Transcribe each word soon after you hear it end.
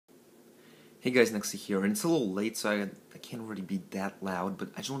Hey guys, Nexy here, and it's a little late, so I can't really be that loud, but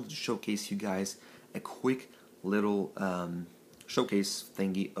I just wanted to showcase you guys a quick little showcase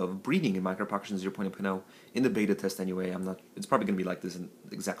thingy of breeding in Minecraft Pocket 0.0 in the beta test anyway. It's probably going to be like this and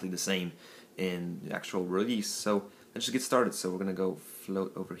exactly the same in the actual release, so let's just get started. So we're going to go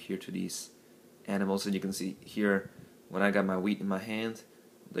float over here to these animals, and you can see here, when I got my wheat in my hand,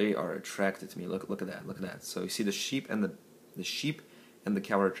 they are attracted to me. Look at that. So you see the sheep and the sheep and the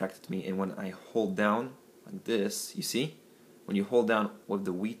cow are attracted to me, and when I hold down like this, you see, when you hold down with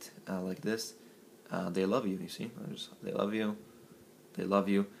the wheat like this, they love you. You see, they love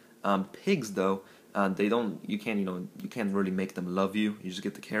you. Pigs though, they don't. You can't really make them love you. You just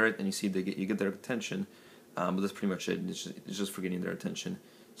get the carrot, and you see you get their attention. But that's pretty much it. It's just for getting their attention,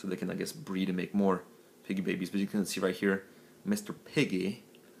 so they can, I guess, breed and make more piggy babies. But you can see right here, Mr. Piggy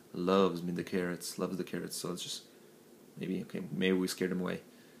loves the carrots. So it's just. Maybe we scared him away.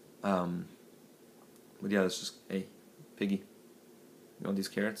 But yeah, it's just, hey, piggy, you want these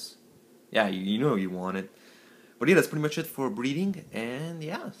carrots? Yeah, you know you want it. But yeah, that's pretty much it for breeding, and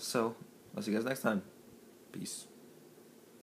yeah, so I'll see you guys next time. Peace.